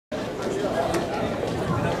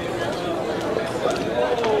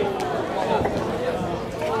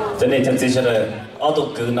cho nên chân chính là ở tụ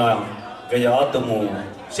cứ nói cái ở tụ mù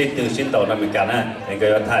xin tàu nằm cả nè thì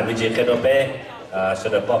cái thải vị trí cái đó bé sẽ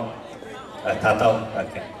được bom Thao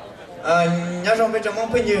nhớ trong bên trong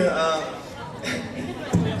mong bây giờ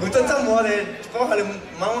cuối tuần sau mùa thì có phải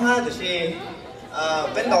mong ha thì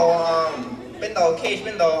bên đầu cage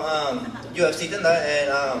bên đầu UFC真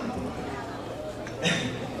的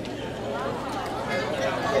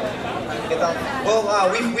well,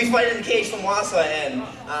 we fight in the cage from Wasa, and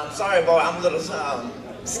I'm sorry, but I'm a little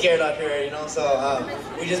scared up here, you know. So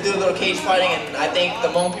we just do a little cage fighting, and I thank the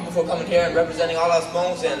Hmong people for coming here and representing all us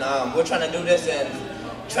Hmongs, and we're trying to do this and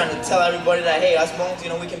trying to tell everybody that hey, us Hmongs, you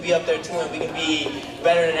know, we can be up there too, and we can be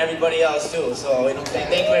better than everybody else too. So you know, thank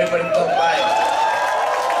you everybody for coming by.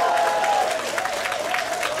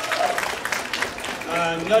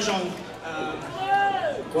 Nhớ rằng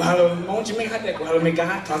của hà nội mong chỉ mình hát để của hà nội mình ca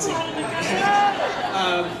hát thằng gì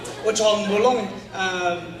我从不弄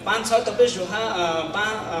班操特别喜欢班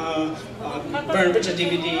本人不是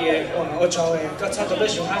DVD 我从个操特别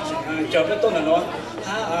喜欢叫不动的咯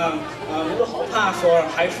他我好怕 for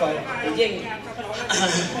HIFO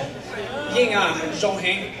应很荣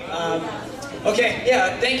幸Okay,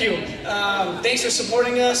 yeah, thank you. Thanks for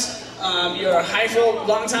supporting us. You're a HIFO.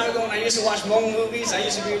 Long time ago when I used to watch Hmong movies, I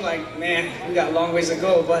used to be like, man, we got a long ways to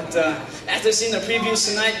go. But after seeing the previews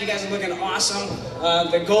tonight, you guys are looking awesome.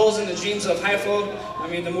 The goals and the dreams of HIFO, I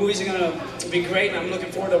mean, the movies are going to be great. And I'm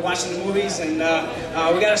looking forward to watching the movies. And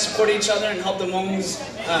we got to support each other and help the Hmongs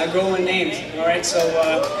grow in names. All right, so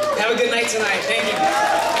have a good night tonight. Thank you.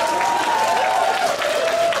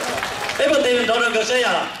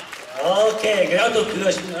 Ok, cái đó tôi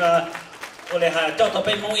cứ tôi lại cho tôi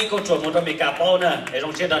bên mong ý câu chuyện một trong mấy cả bao nè để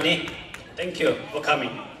trong xe đó đi. Thank you for coming.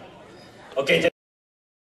 Ok.